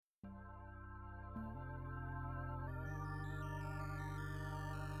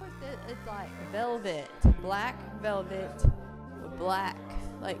It's like velvet, black velvet with black,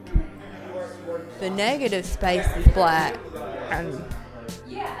 like the negative space is black,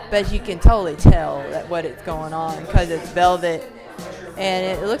 but you can totally tell that what it's going on because it's velvet, and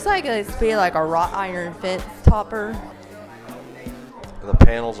it looks like it's be like a wrought iron fence topper. The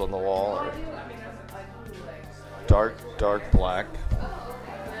panels on the wall are dark black,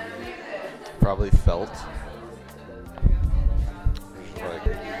 probably felt. There's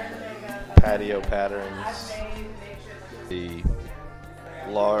like patio patterns. The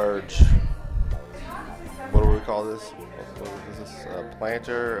large, what do we call this? What is this?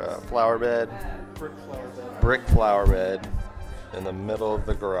 Planter, flower bed. Brick flower bed in the middle of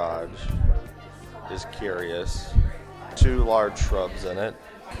the garage is curious. 2 large shrubs in it.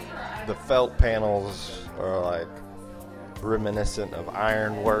 The felt panels are like reminiscent of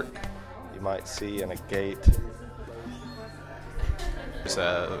ironwork you might see in a gate. There's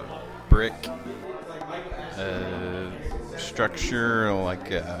a brick structure, like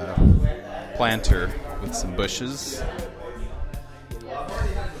a planter with some bushes.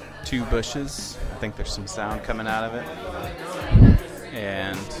 2 bushes. I think there's some sound coming out of it.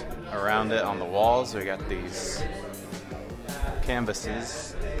 And around it on the walls, we got these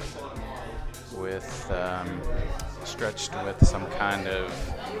canvases with stretched with some kind of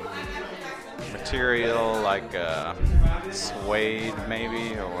material, like suede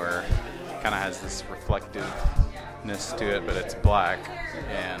maybe, or kind of has this reflectiveness to it, but it's black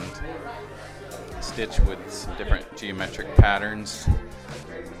and stitched with some different geometric patterns.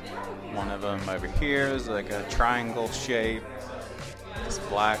 One of them over here is like a triangle shape. This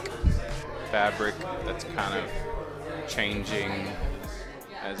black fabric that's kind of changing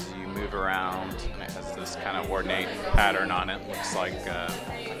as you move around. And it has this kind of ornate pattern on it. Looks like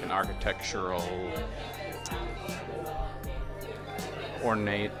an architectural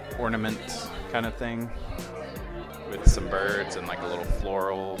ornament kind of thing with some birds and like a little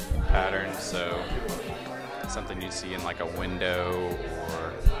floral pattern. So something you see in like a window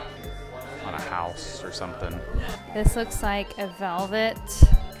or on a house or something. This looks like a velvet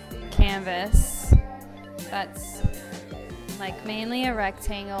canvas that's like mainly a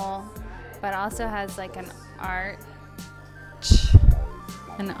rectangle, but also has like an arc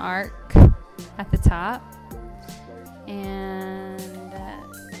at the top, and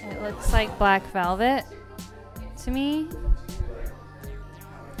it looks like black velvet to me.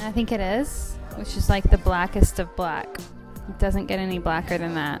 And I think it is, which is like the blackest of black. It doesn't get any blacker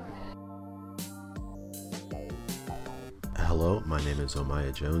than that. Hello, my name is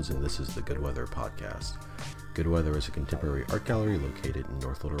Omaya Jones, and this is the Good Weather Podcast. Good Weather is a contemporary art gallery located in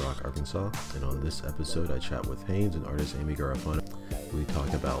North Little Rock, Arkansas, and on this episode I chat with Haynes and artist Amy Garafano. We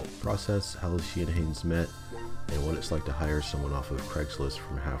talk about process, how she and Haynes met, and what it's like to hire someone off of Craigslist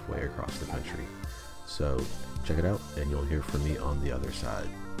from halfway across the country. So check it out, and you'll hear from me on the other side.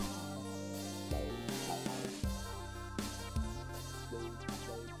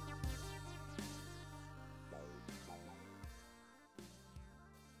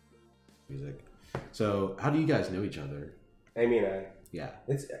 Music. So, how do you guys know each other? Amy and I. Yeah.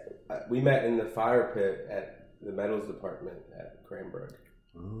 We met in the fire pit at the metals department at Cranbrook.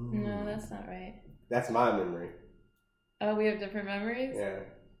 No, that's not right. That's my memory. Oh, we have different memories? Yeah.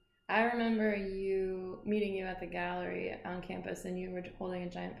 I remember meeting you at the gallery on campus, and you were holding a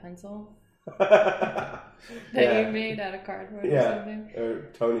giant pencil that you made out of cardboard or something.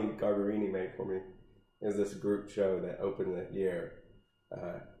 Tony Garbarini made for me. It was this group show that opened the year.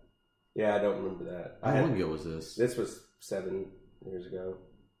 I don't remember that. How long ago was this? This was 7 years ago.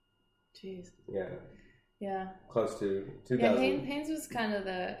 Jeez. Yeah. Yeah. Close to 2000. Yeah, Haynes was kind of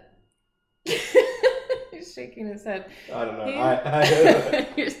the... He's shaking his head. I don't know.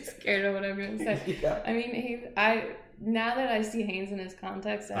 You're scared of what I'm going to say. Yeah. I mean, now that I see Haynes in his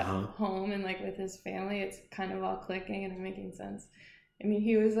context at home and like with his family, it's kind of all clicking and making sense. I mean,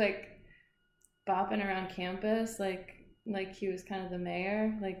 he was like bopping around campus, like he was kind of the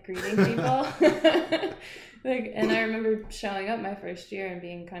mayor, like greeting people. And I remember showing up my first year and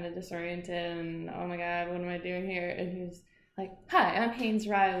being kind of disoriented and, oh my God, what am I doing here? And he was like, hi, I'm Haynes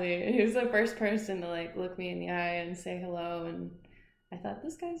Riley. And he was the first person to like look me in the eye and say hello. And I thought,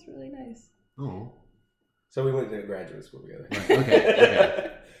 this guy's really nice. Oh. So we went to graduate school together. Right.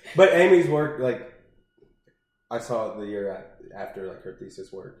 Okay. But Amy's work, like, I saw it the year after, like, her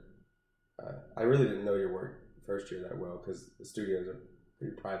thesis work. I really didn't know your work first year that well because the studios are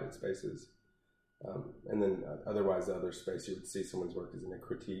pretty private spaces. And then otherwise the other space you would see someone's work is in a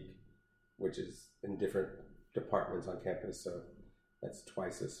critique, which is in different departments on campus. So that's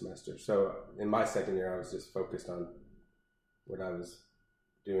twice a semester. So in my second year, I was just focused on what I was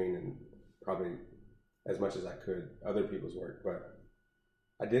doing, and probably as much as I could, other people's work, but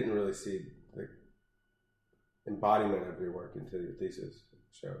I didn't really see the embodiment of your work until your thesis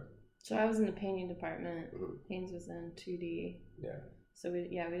showed. So I was in the painting department. Mhm. Haynes was in 2D. Yeah. So we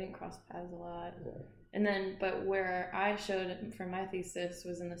didn't cross paths a lot. Yeah. And then, but where I showed for my thesis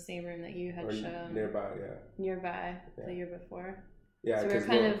was in the same room that you had Or shown nearby, yeah. nearby Yeah. the year before. Yeah, So we were 'cause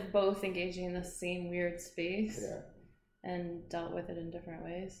kind Laura- of both engaging in the same weird space Yeah, and dealt with it in different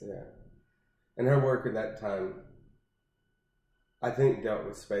ways. yeah. And her work at that time, I think, dealt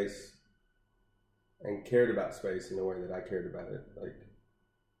with space and cared about space in a way that I cared about it. Like,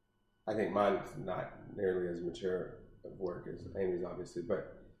 I think mine's not nearly as mature of work as Amy's, obviously,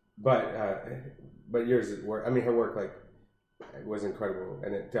 but yours is work. I mean, her work like it was incredible,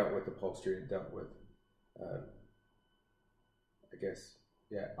 and it dealt with upholstery. It dealt with, I guess,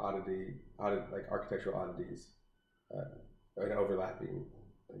 like architectural oddities, and overlapping,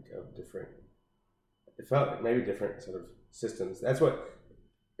 like of different. It felt like maybe different sort of systems. That's what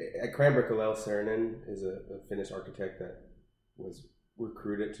at Cranbrook, Alel Saarinen is a Finnish architect that was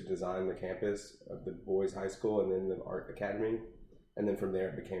recruited to design the campus of the boys' high school and then the art academy, and then from there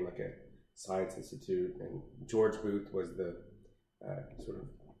it became like a science institute. And George Booth was the sort of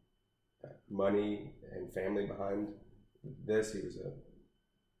money and family behind this. He was a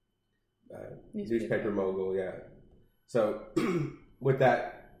newspaper mogul, yeah. So with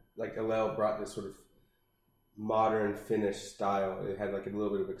that, like Alel brought this sort of modern Finnish style. It had like a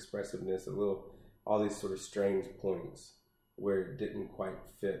little bit of expressiveness, all these sort of strange points where it didn't quite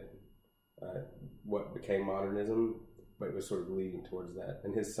fit what became modernism, but it was sort of leading towards that.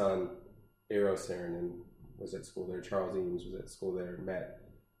 And his son, Eero Saarinen, was at school there. Charles Eames was at school there, met,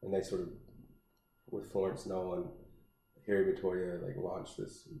 and they sort of, with Florence Nolan, Harry Vittoria, like launched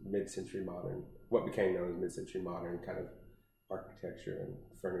this mid-century modern, what became known as mid-century modern kind of architecture and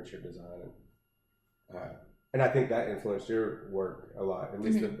furniture design. And I think that influenced your work a lot, at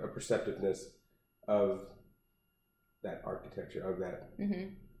least a perceptiveness of that architecture, of that.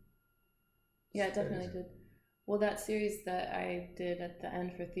 Mm-hmm. Yeah, it definitely did. Well, that series that I did at the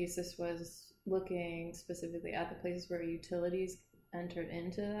end for thesis was looking specifically at the places where utilities entered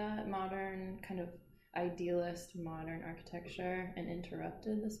into that modern kind of idealist modern architecture and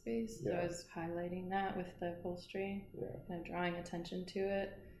interrupted the space. So I was highlighting that with the upholstery, kind of drawing attention to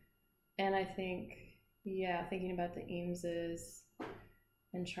it. And I think, thinking about the Eameses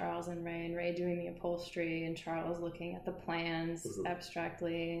and Charles and Ray doing the upholstery and Charles looking at the plans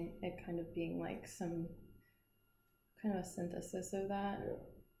abstractly, it kind of being like some kind of a synthesis of that. Yeah.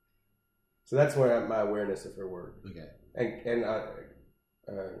 So that's where my awareness of her work. Okay. And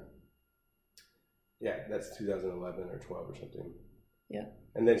that's 2011 or 12 or something. Yeah.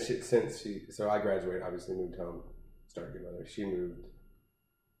 And then so I graduated, obviously moved home, started Good Weather. She moved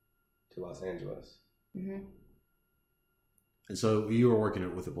to Los Angeles. Mm-hmm. And so you were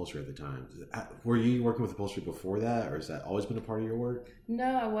working with upholstery at the time. Were you working with upholstery before that, or has that always been a part of your work?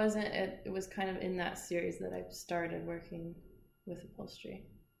 No, I wasn't. It was kind of in that series that I started working with upholstery.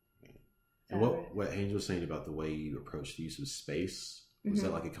 And what Haynes was saying about the way you approach the use of space, was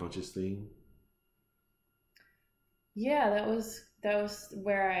that like a conscious thing? Yeah, that was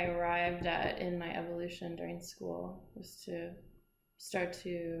where I arrived at in my evolution during school, was to start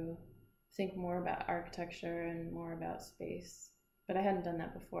to think more about architecture and more about space. But I hadn't done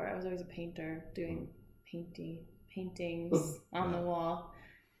that before. I was always a painter, doing paintings on the wall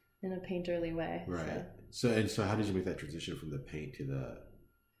in a painterly way. Right. So how did you make that transition from the paint to the...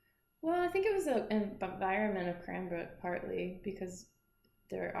 Well, I think it was an environment of Cranbrook, partly because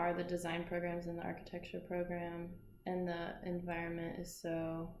there are the design programs and the architecture program, and the environment is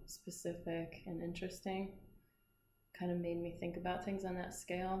so specific and interesting. Kind of made me think about things on that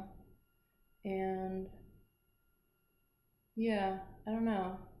scale. And I don't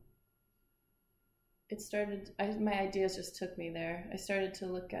know. My ideas just took me there. I started to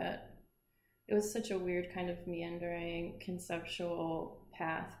look at, it was such a weird kind of meandering conceptual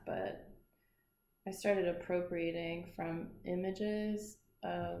path, but I started appropriating from images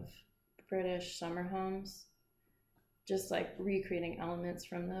of British summer homes, just like recreating elements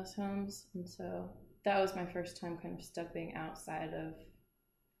from those homes. And so that was my first time kind of stepping outside of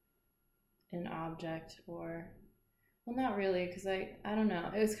an object, or, well, not really, because I don't know.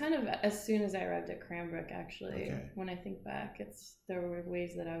 It was kind of as soon as I arrived at Cranbrook, actually. Okay. When I think back, there were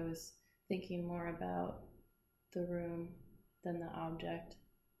ways that I was thinking more about the room than the object.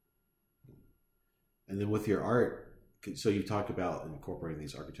 And then with your art, so you talked about incorporating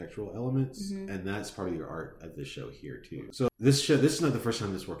these architectural elements, and that's part of your art at the show here too. So this is not the first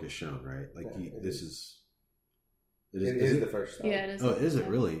time this work is shown, right? Like this is It is the first time. Yeah, it is. Oh, is it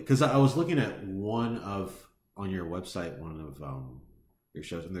really? Because I was looking at on your website, one of your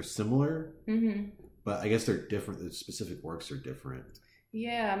shows, and they're similar, but I guess they're different. The specific works are different.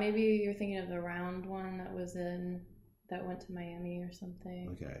 Yeah, maybe you're thinking of the round one that went to Miami or something.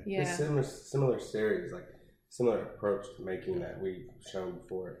 Okay. Yeah. It's similar series, like similar approach to making that we've shown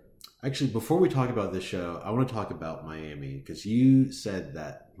before. Actually, before we talk about this show, I want to talk about Miami because you said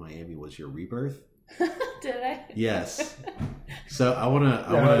that Miami was your rebirth. Did I? Yes. So I want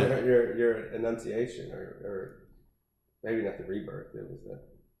to. Your enunciation, or maybe not the rebirth. It was the.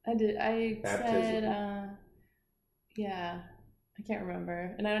 I did. I baptism. said, yeah. I can't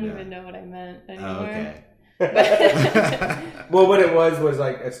remember, and I don't even know what I meant anymore. Oh, okay. Well, what it was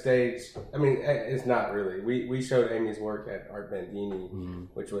like a stage. I mean, it's not really. We showed Amy's work at Art Bandini,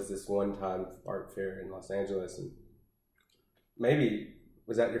 which was this one-time art fair in Los Angeles, and maybe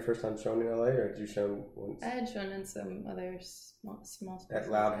was that your first time showing in LA, or had you shown once? I had shown in some other small spaces. At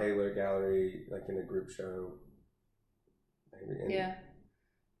Loudhaler Gallery, like in a group show. Maybe.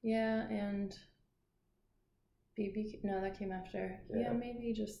 Yeah, and BB. No, that came after. Yeah,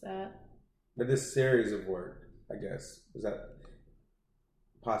 maybe just that. But this series of work, I guess, was that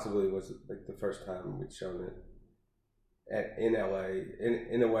possibly was like the first time we'd shown it in LA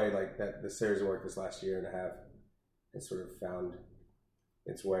in a way like that. The series of work this last year and a half has sort of found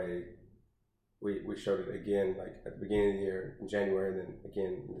its way. We showed it again like at the beginning of the year in January, and then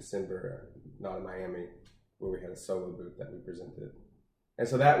again in December, not in Miami, where we had a solo booth that we presented. And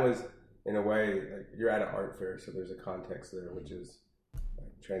so that was, in a way, like you're at an art fair, so there's a context there, which is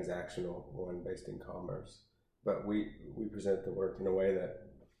like transactional, one based in commerce. But we present the work in a way that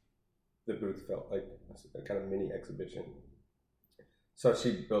the booth felt like a kind of mini exhibition. So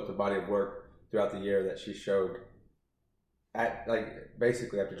she built a body of work throughout the year that she showed at, like,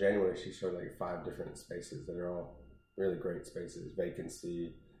 basically after January, she showed like 5 different spaces that are all really great spaces.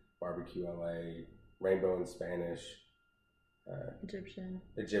 Vacancy, Barbecue LA, Rainbow in Spanish,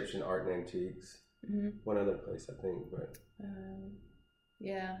 Egyptian Art and Antiques. One other place, I think, but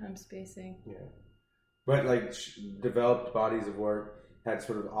yeah, I'm spacing. Yeah, but like developed bodies of work, had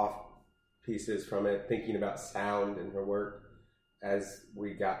sort of off pieces from it, thinking about sound in her work as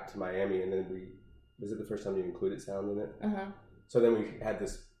we got to Miami, and then was it the first time you included sound in it? So then we had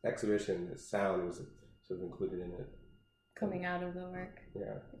this exhibition, this sound was sort of included in it, coming out of the work.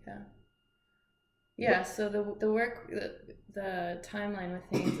 Yeah. So the work, the timeline with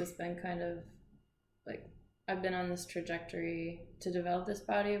Haynes has been kind of like, I've been on this trajectory to develop this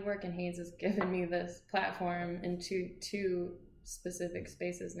body of work, and Haynes has given me this platform in two specific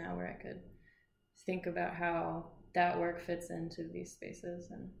spaces now where I could think about how that work fits into these spaces,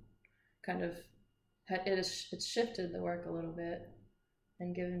 and kind of it's shifted the work a little bit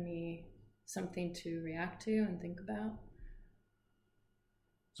and given me something to react to and think about.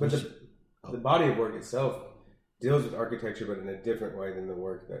 But the body of work itself deals with architecture, but in a different way than the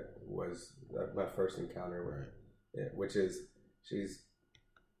work that was my first encounter with it, which is she's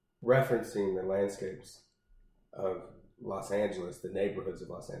referencing the landscapes of Los Angeles, the neighborhoods of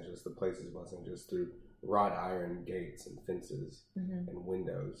Los Angeles, the places of Los Angeles through wrought iron gates and fences and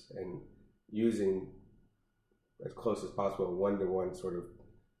windows, and using as close as possible a one-to-one sort of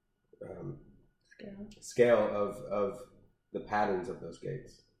scale of the patterns of those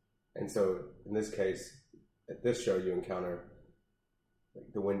gates. And so in this case, at this show, you encounter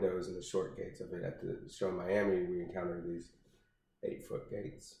like the windows and the short gates of it. At the show in Miami, we encounter these 8-foot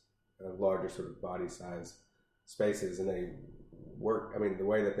gates, larger sort of body size spaces, and they work. I mean, the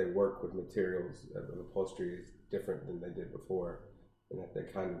way that they work with materials of upholstery is different than they did before, and that they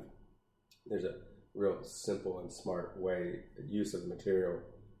there's a real simple and smart use of the material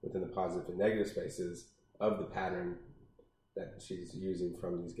within the positive and negative spaces of the pattern that she's using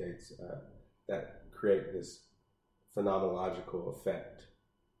from these gates that create this phenomenological effect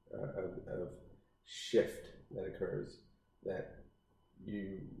of shift that occurs, that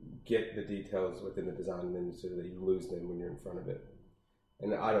you get the details within the design, and then so that you lose them when you're in front of it.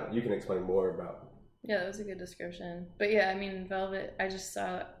 And you can explain more about. Yeah, that was a good description. But yeah, I mean, velvet, I just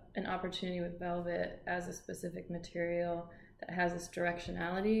saw an opportunity with velvet as a specific material that has this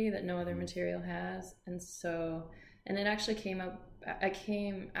directionality that no other material has. And it actually I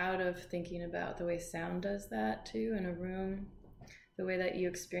came out of thinking about the way sound does that too in a room, the way that you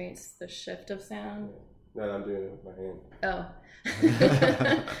experience the shift of sound. No, I'm doing it with my hand. Oh.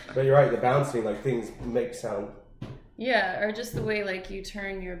 But you're right, the bouncing, like things make sound. Yeah, or just the way like you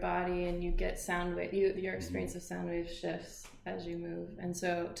turn your body and you get sound wave, your experience of sound wave shifts as you move. And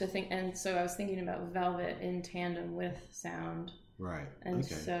so I was thinking about velvet in tandem with sound. Right. And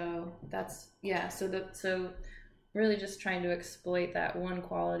so that's, yeah, so really just trying to exploit that one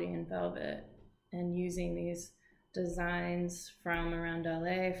quality in velvet and using these designs from around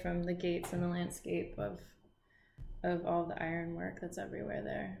LA, from the gates and the landscape of all the ironwork that's everywhere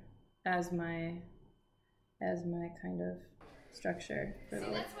there as my kind of structure for the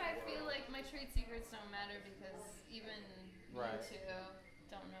work. That's why I feel like my trade secrets don't matter, because even Right. you two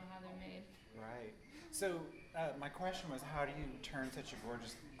don't know how they're made. Right. So my question was, how do you turn such a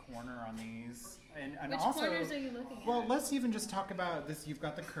gorgeous corner on these? And Which also, corners are you looking at? well, let's even just talk about this. You've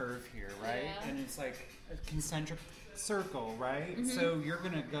got the curve here, right? Yeah. And it's like a concentric circle, right? Mm-hmm. So you're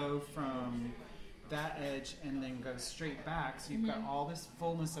going to go from that edge and then go straight back. So you've Mm-hmm. got all this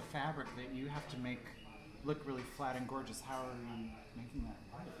fullness of fabric that you have to make look really flat and gorgeous. How are you making that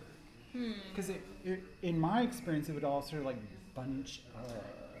work? Because it, in my experience, it would all sort of like bunch up.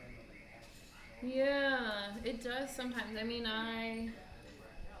 Yeah, it does sometimes. I mean, I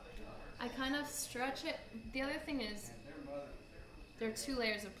kind of stretch it. The other thing is, there are 2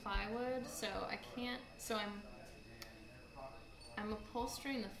 layers of plywood, so I can't. So I'm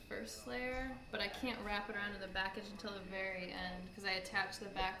upholstering the first layer, but I can't wrap it around to the back edge until the very end, because I attach the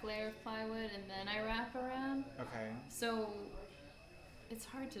back layer of plywood and then I wrap around. Okay. So it's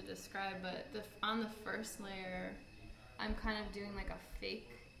hard to describe, but on the first layer, I'm kind of doing like a fake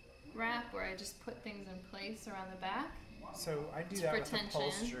wrap where I just put things in place around the back. So I do It's that for with tension.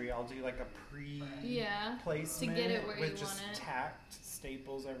 upholstery. I'll do like a Yeah, placement to get it where with you just want it. tacked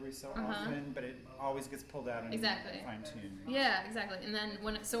staples every so Uh-huh. often, but it always gets pulled out and Exactly. fine-tuned. Yeah, exactly. And then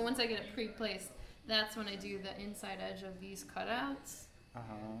once I get it pre-placed, that's when I do the inside edge of these cutouts,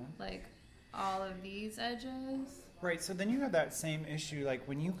 Uh-huh. like all of these edges. Right, so then you have that same issue, like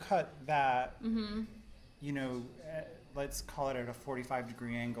when you cut that, you know, let's call it at a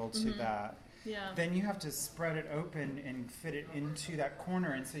 45-degree angle to that, Yeah. then you have to spread it open and fit it into that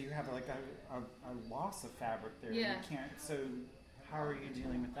corner, and so you have like a loss of fabric there. Yeah. You can't, so how are you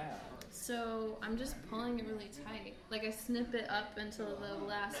dealing with that? So I'm just pulling it really tight. Like I snip it up until the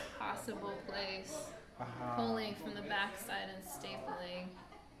last possible place, Uh-huh. pulling from the back side and stapling.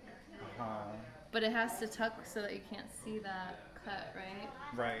 Uh-huh. But it has to tuck so that you can't see that cut, right?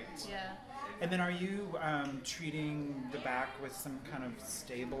 Right. Yeah. And then are you treating the back with some kind of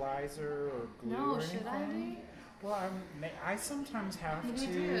stabilizer or glue No, or should I anything? be? Well, I sometimes have You to,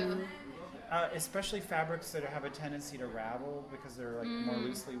 do. Especially fabrics that have a tendency to ravel because they're like more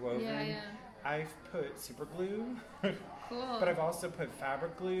loosely woven. Yeah. I've put super glue, Cool. but I've also put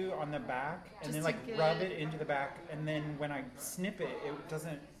fabric glue on the back and Just then to like get- rub it into the back, and then when I snip it, it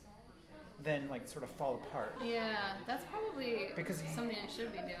doesn't then like sort of fall apart. Yeah, that's probably Because- something I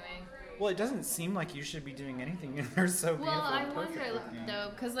should be doing. Well, it doesn't seem like you should be doing anything. They're so beautiful Well, I and perfect wonder looking. though,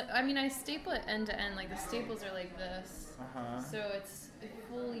 because I mean, I staple it end to end. Like the staples are like this, Uh-huh. so it's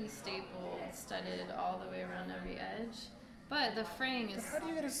fully stapled, studded all the way around every edge. But the fraying is. How do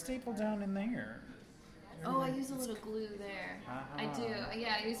you get a staple down in there? Oh, I use a little glue there. I do.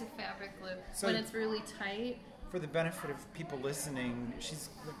 Yeah, I use a fabric glue So- when it's really tight. For the benefit of people listening, she's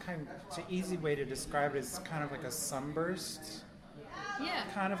it's an easy way to describe it is kind of like a sunburst Yeah.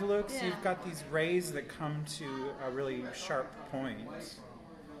 kind of look. So Yeah. you've got these rays that come to a really sharp point.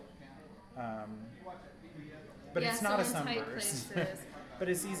 But Yeah, it's not a so in tight sunburst. places. But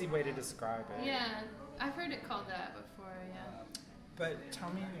it's an easy way to describe it. Yeah, I've heard it called that before. Yeah. But tell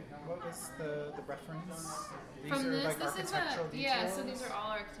me, what was the reference? These From are this, like this is architectural a details? yeah. So these are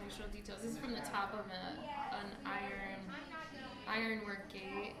all architectural details. This is from the top of an ironwork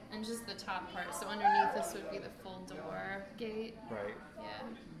gate, and just the top part. So underneath this would be the full door gate. Right. Yeah.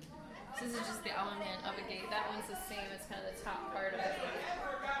 So this is just the element of a gate. That one's the same. It's kind of the top part of it.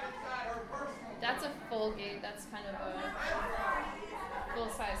 That's a full gate. That's kind of a full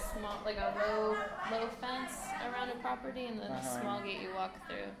size small, like a low fence around a property, and then a small gate you walk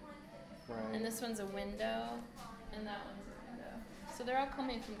through. Right. And this one's a window, and that one's a window. So they're all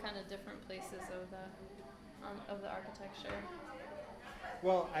coming from kind of different places of the architecture.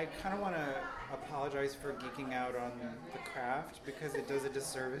 Well, I kind of want to apologize for geeking out on the craft because it does a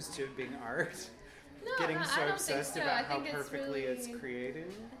disservice to it being art. No, Getting I so don't obsessed think so. about I how think it's perfectly it's really-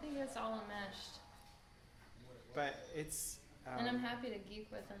 created. I think it's all enmeshed, But it's. and I'm happy to geek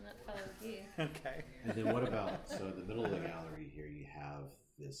with a fellow geek. Okay. And then what about, so in the middle of the gallery here, you have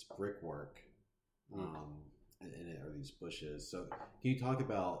this brickwork, and it are these bushes. So can you talk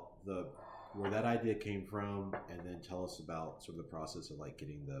about where that idea came from, and then tell us about sort of the process of like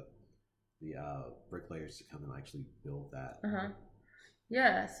getting the bricklayers to come and actually build that?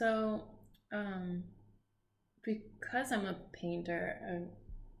 Yeah, so because I'm a painter,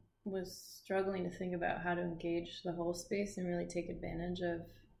 I was struggling to think about how to engage the whole space and really take advantage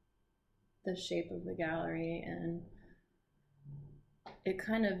the shape of the gallery, and it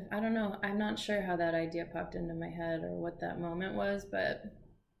kind of, I don't know, I'm not sure how that idea popped into my head or what that moment was, but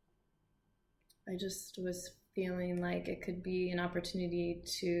I just was feeling like it could be an opportunity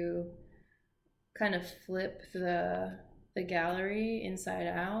to kind of flip the gallery inside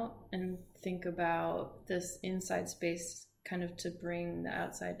out and think about this inside space kind of to bring the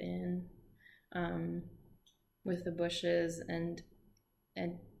outside in, with the bushes, and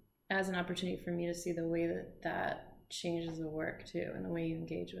as an opportunity for me to see the way that changes the work too, and the way you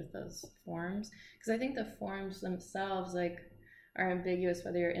engage with those forms, because I think the forms themselves like are ambiguous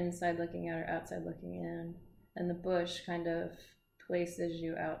whether you're inside looking out or outside looking in, and the bush kind of places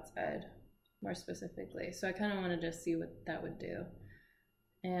you outside more specifically. So I kind of wanted to see what that would do,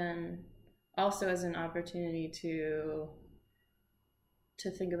 and also as an opportunity to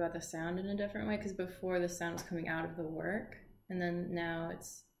think about the sound in a different way, because before the sound was coming out of the work, and then now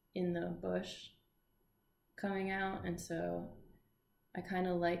it's in the bush coming out. And so I kind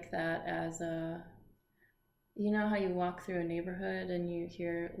of like that as a, you know how you walk through a neighborhood and you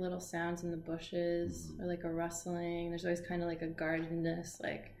hear little sounds in the bushes, or like a rustling, there's always kind of like a guardedness,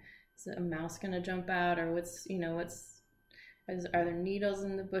 like is a mouse gonna jump out, or are there needles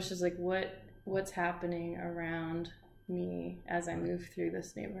in the bushes, like what's happening around me as I move through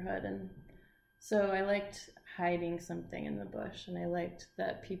this neighborhood. And so I liked hiding something in the bush, and I liked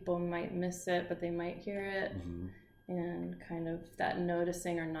that people might miss it but they might hear it, and kind of that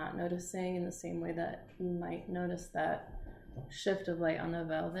noticing or not noticing, in the same way that you might notice that shift of light on the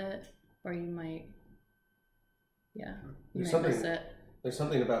velvet, or you might miss it. There's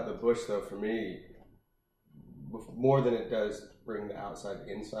something about the bush though for me, more than it does bring the outside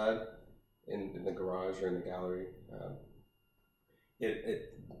inside in the garage or in the gallery.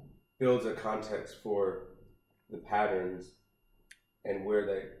 It builds a context for the patterns and where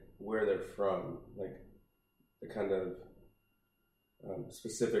they're from, like the kind of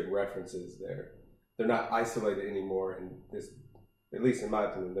specific references there. They're not isolated anymore, and this, at least in my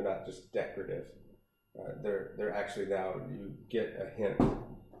opinion, they're not just decorative. They're actually, now you get a hint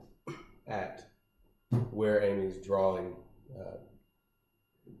at where Amy's drawing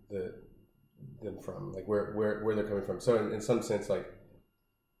them from, like where they're coming from. So in some sense, like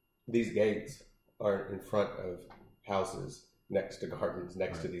these gates aren't in front of houses, next to gardens,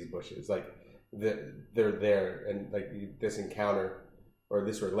 next to these bushes. Like they're there, and like this encounter or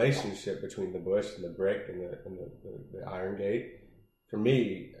this relationship between the bush and the brick and the iron gate, for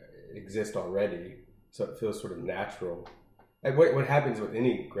me, exists already. So it feels sort of natural. And what happens with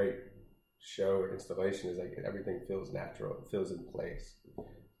any great show or installation is like everything feels natural. It feels in place.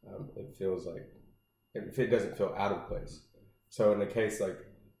 It feels like, if it doesn't feel out of place. So in the case, like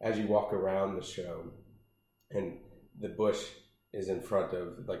as you walk around the show and the bush is in front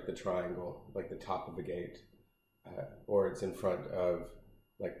of like the triangle, like the top of the gate, or it's in front of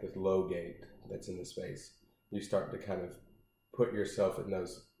like this low gate that's in the space, you start to kind of put yourself in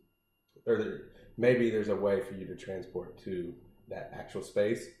those, or maybe there's a way for you to transport to that actual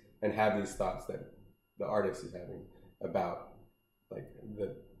space and have these thoughts that the artist is having about like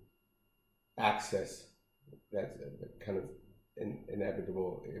the access that's kind of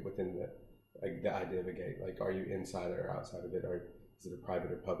inevitable within the idea of a gate. Like, are you inside or outside of it, or is it a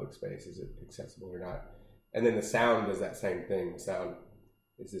private or public space? Is it accessible or not? And then the sound does that same thing. The sound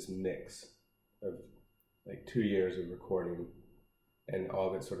is this mix of like 2 years of recording, and all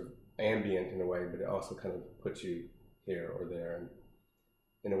of it's sort of ambient in a way, but it also kind of puts you here or there. And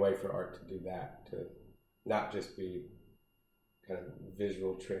in a way, for art to do that, to not just be kind of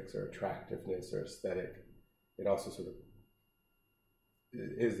visual tricks or attractiveness or aesthetic, it also sort of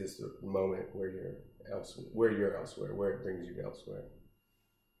is this sort of moment where you're elsewhere, where it brings you elsewhere.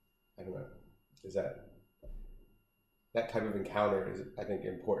 I don't know. Is that type of encounter is, I think,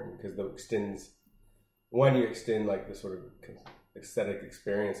 important, because you extend like the sort of aesthetic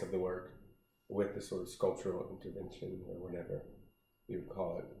experience of the work with the sort of sculptural intervention, or whatever you would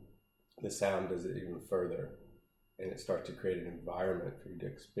call it. The sound does it even further, and it starts to create an environment for you to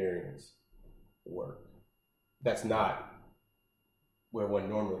experience the work. That's not where one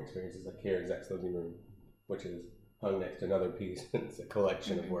normally experiences, like here in Zach's living room, which is hung next to another piece. It's a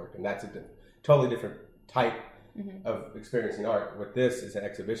collection of work, and that's a totally different type of experiencing art. With this is an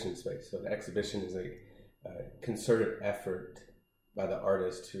exhibition space, so the exhibition is a concerted effort by the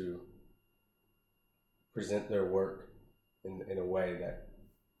artist to present their work in a way that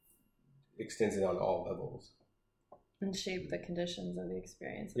extends it on all levels. And shape the conditions of the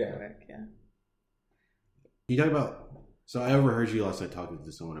experience of the work, You talk about So I overheard you last night talking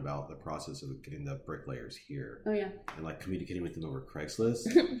to someone about the process of getting the bricklayers here. Oh yeah. And like communicating with them over Craigslist,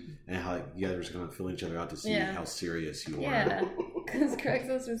 and how like, you guys were just kind of filling each other out to see how serious you were. Yeah, because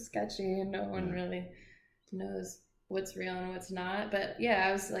Craigslist was sketchy and no one really knows what's real and what's not. But yeah,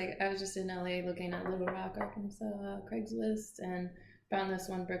 I was just in LA looking at Little Rock, Arkansas, Craigslist, and found this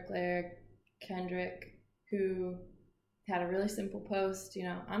one bricklayer, Kendrick, who had a really simple post.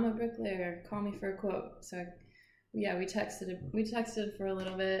 I'm a bricklayer. Call me for a quote. So. Yeah, we texted for a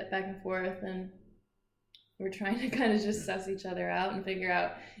little bit back and forth, and we're trying to kind of just suss each other out and figure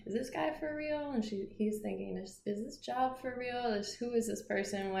out, is this guy for real? And he's thinking, is this job for real? Who is this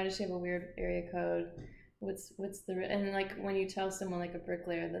person? Why does she have a weird area code? What's and like when you tell someone like a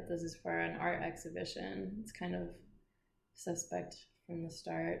bricklayer that this is for an art exhibition, it's kind of suspect from the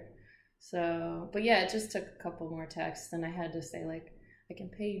start. So, but yeah, it just took a couple more texts, and I had to say like, I can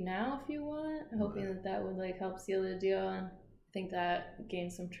pay you now if you want, hoping that would like help seal the deal, and I think that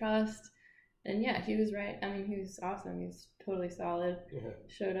gained some trust. And yeah, he was right. I mean, he was awesome. He was totally solid. Yeah.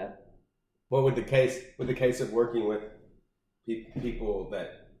 Showed up. Well, with the case of working with people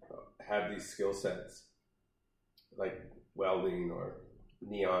that have these skill sets, like welding or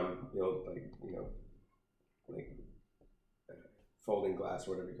neon, like folding glass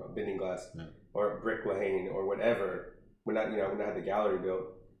or whatever you call it, bending glass, or bricklaying or whatever. When I had the gallery built,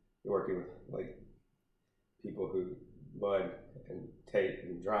 you're working with like people who mud and tape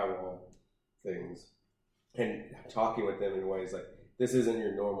and drywall things, and talking with them in ways like, this isn't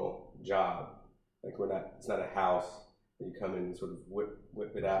your normal job. Like it's not a house that you come in and sort of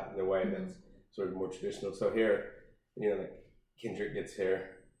whip it out in a way that's sort of more traditional. So here, like Kendrick gets here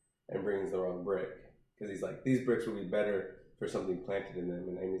and brings the wrong brick because he's like, these bricks would be better for something planted in them,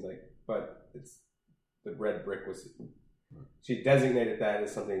 and Amy's like, but it's the red brick was. She designated that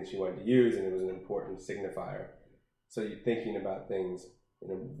as something she wanted to use, and it was an important signifier. So you're thinking about things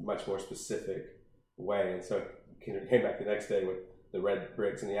in a much more specific way. And so Kendrick came back the next day with the red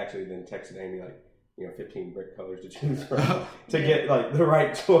bricks, and he actually then texted Amy like, 15 brick colors to choose from to get like the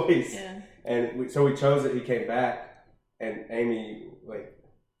right choice. Yeah. And so we chose it. He came back, and Amy, like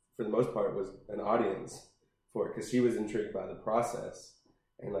for the most part, was an audience for it because she was intrigued by the process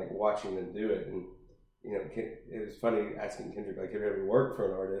and like watching them do it. And it was funny asking Kendrick, like, have you ever worked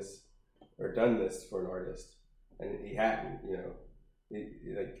for an artist or done this for an artist? And he hadn't,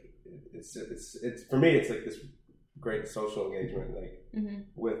 it's for me, it's like this great social engagement, like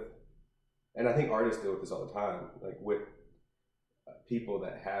with, and I think artists deal with this all the time, like with people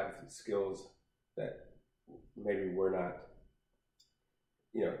that have skills that maybe we're not,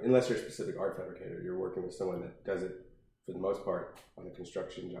 unless you're a specific art fabricator, you're working with someone that does it for the most part on a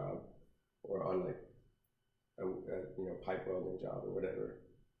construction job or on like a pipe welding job or whatever.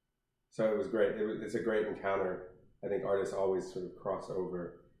 So it was great. It's a great encounter. I think artists always sort of cross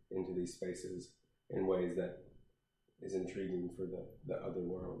over into these spaces in ways that is intriguing for the other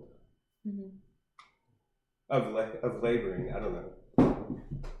world of laboring. I don't know.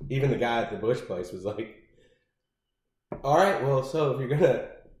 Even the guy at the Bush place was like, "All right, well, so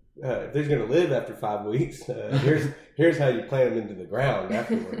if he's gonna live after 5 weeks, here's how you plant him into the ground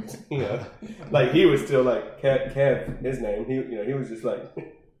afterwards." Like he was still like Kev, his name. He was just like,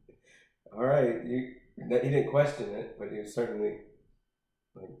 "All right," he didn't question it, but he was certainly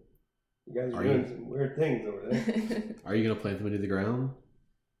like, "You guys are doing some weird things over there." Are you gonna plant them into the ground?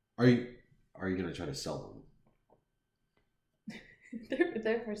 Are you gonna try to sell them?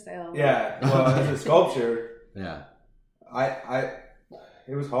 They're for sale. Yeah. Well, as a sculpture, yeah.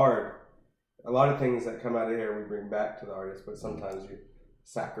 It was hard. A lot of things that come out of here we bring back to the artist, but sometimes you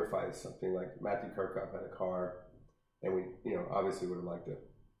sacrifice something. Like Matthew Kirkhoff had a car, and we, obviously would have liked to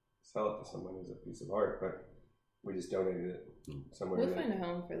sell it to someone as a piece of art, but we just donated it somewhere. We'll find a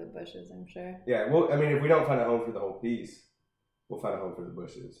home for the bushes, I'm sure. Yeah, well, I mean, if we don't find a home for the whole piece, we'll find a home for the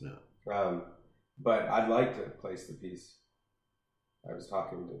bushes. Yeah. But I'd like to place the piece. I was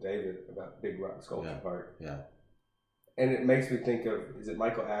talking to David about Big Rock Sculpture Park. Yeah. And it makes me think of, is it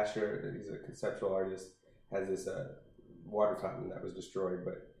Michael Asher? He's a conceptual artist, has this water fountain that was destroyed,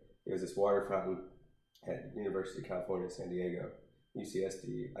 but it was this water fountain at University of California, San Diego,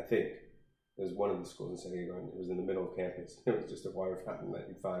 UCSD, I think. It was one of the schools in San Diego, and it was in the middle of campus. It was just a water fountain that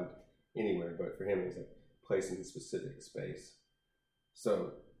you'd find anywhere, but for him, it was like placed in a specific space.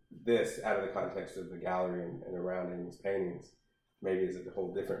 So this, out of the context of the gallery and around in his paintings, maybe is a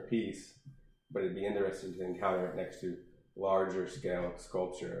whole different piece, but it'd be interesting to encounter it next to larger scale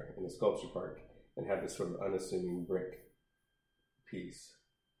sculpture in the sculpture park and have this sort of unassuming brick piece.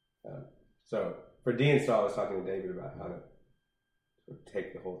 So for D-Install, I was talking to David about how to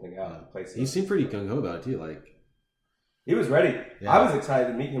take the whole thing out and place it. He seemed pretty gung-ho about it too. Like, He was ready. Yeah. I was excited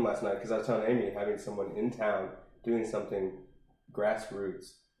to meet him last night because I was telling Amy having someone in town doing something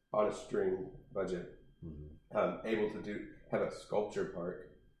grassroots on a string budget, able to have a sculpture park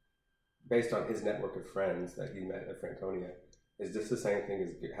based on his network of friends that he met at Franconia is just the same thing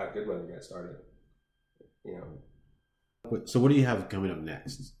as how Goodweather got started. You know. So what do you have coming up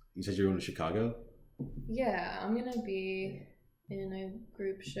next? You said you're going to Chicago? Yeah, I'm going to be in a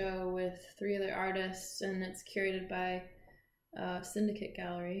group show with 3 other artists, and it's curated by Syndicate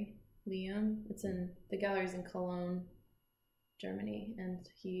Gallery, Liam. The gallery's in Cologne, Germany, and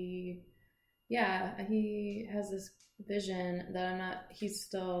he has this vision that he's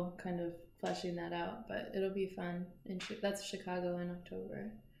still kind of fleshing that out, but it'll be fun. That's Chicago in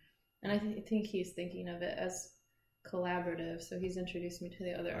October. And I think he's thinking of it as collaborative, so he's introduced me to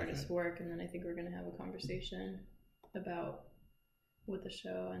the other artists' work, and then I think we're going to have a conversation about what the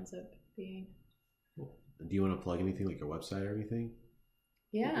show ends up being. Cool. Do you want to plug anything, like your website or anything?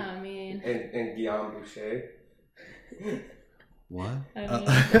 Yeah, I mean... And Guillaume Boucher. What? I don't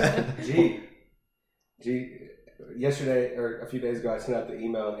know. G. Yesterday, or a few days ago, I sent out the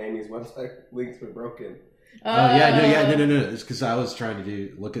email and Amy's website links were broken. No. It's because I was trying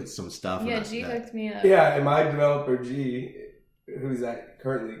to look at some stuff. Yeah, G hooked me up. Yeah, and my developer G, who's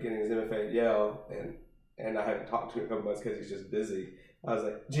currently getting his MFA at Yale, and I haven't talked to him in a couple months because he's just busy. I was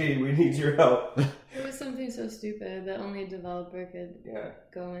like, G, we need your help. It was something so stupid that only a developer could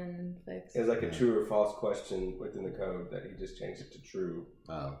go in and fix. It was like a true or false question within the code that he just changed it to true.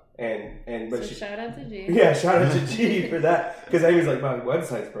 Oh. But shout out to G. Yeah, shout out to G for that. Because Amy's like, my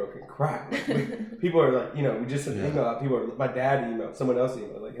website's broken. Crap. Like, people are like, we just sent an email out. My dad emailed, someone else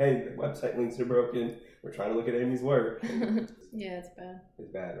emailed, like, hey, the website links are broken. We're trying to look at Amy's work. Yeah, it's bad. It's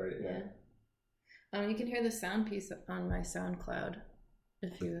bad, right? Yeah. You can hear the sound piece on my SoundCloud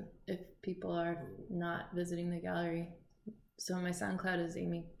if people are not visiting the gallery. So my SoundCloud is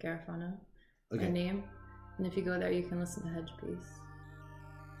Amy Garofano, my name. And if you go there, you can listen to Hedge Piece.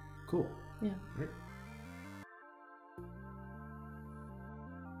 Cool. Yeah. Right.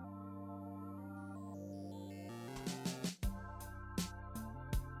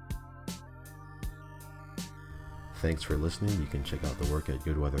 Thanks for listening. You can check out the work at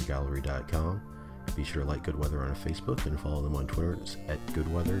goodweathergallery.com. Be sure to like Goodweather on Facebook and follow them on Twitter. It's at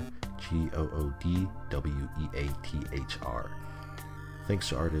Goodweather, GOODWEATHR. Thanks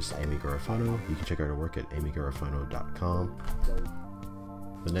to artist Amy Garofano. You can check out her work at amygarofano.com.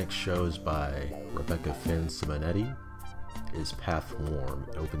 The next show is by Rebecca Finn Simonetti. Is Path Warm.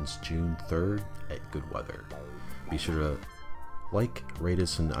 It opens June 3rd at Goodweather. Be sure to like, rate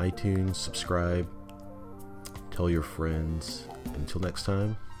us on iTunes, subscribe, tell your friends. Until next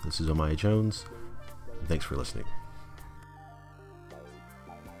time, this is Omaya Jones. Thanks for listening.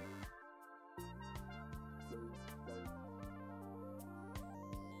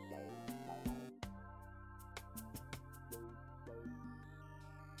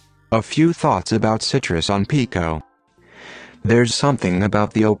 A few thoughts about Citrus on Pico. There's something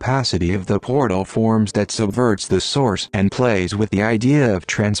about the opacity of the portal forms that subverts the source and plays with the idea of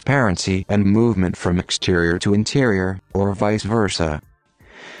transparency and movement from exterior to interior, or vice versa.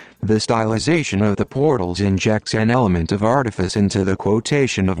 The stylization of the portals injects an element of artifice into the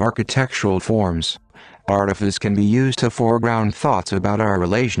quotation of architectural forms. Artifice can be used to foreground thoughts about our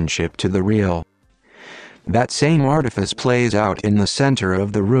relationship to the real. That same artifice plays out in the center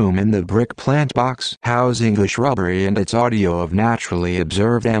of the room in the brick plant box housing the shrubbery and its audio of naturally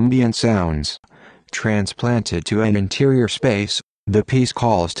observed ambient sounds. Transplanted to an interior space, the piece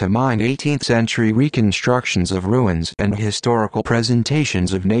calls to mind 18th century reconstructions of ruins and historical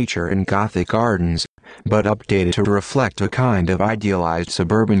presentations of nature in Gothic gardens, but updated to reflect a kind of idealized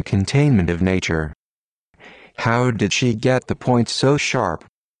suburban containment of nature. How did she get the point so sharp?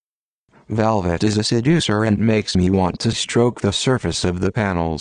 Velvet is a seducer and makes me want to stroke the surface of the panels.